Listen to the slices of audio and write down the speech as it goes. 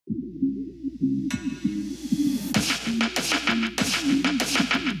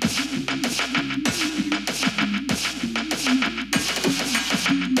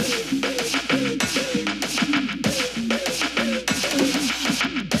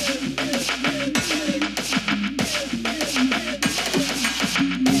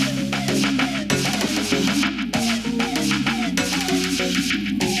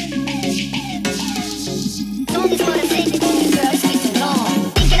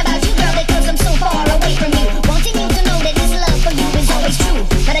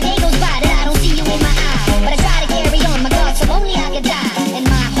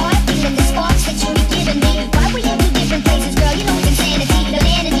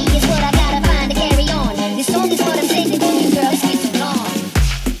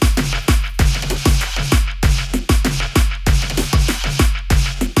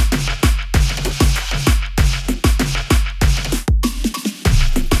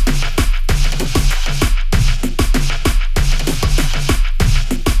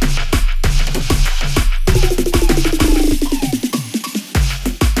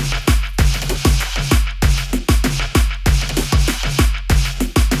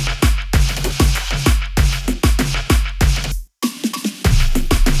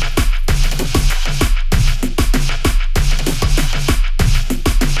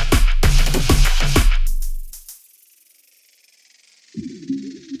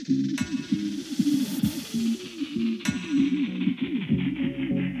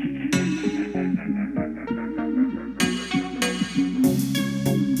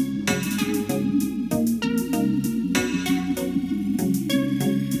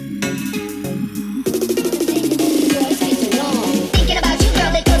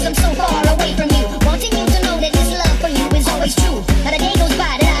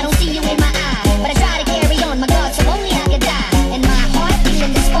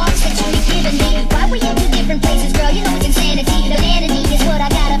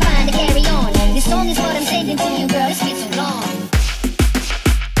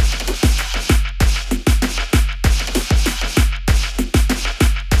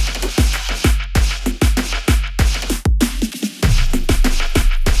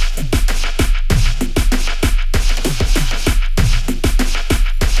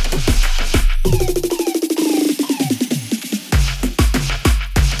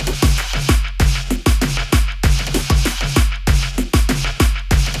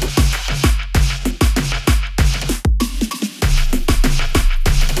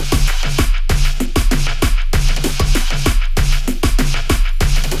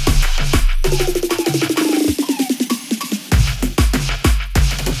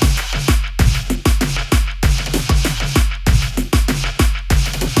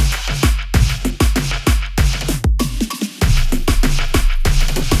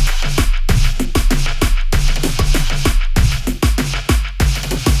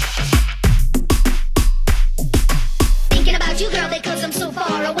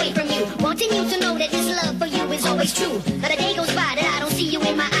always true. Not a day goes by that I don't see you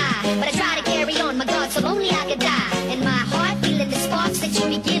in my eye. But I try to carry on, my God, so lonely I could die. And my heart feeling the sparks that you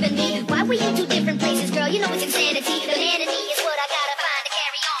be giving me. Why we in two different places, girl? You know it's insanity. The vanity is what I gotta find to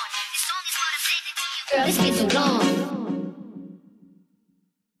carry on. This song is what I'm sending to you, girl. It's been too long.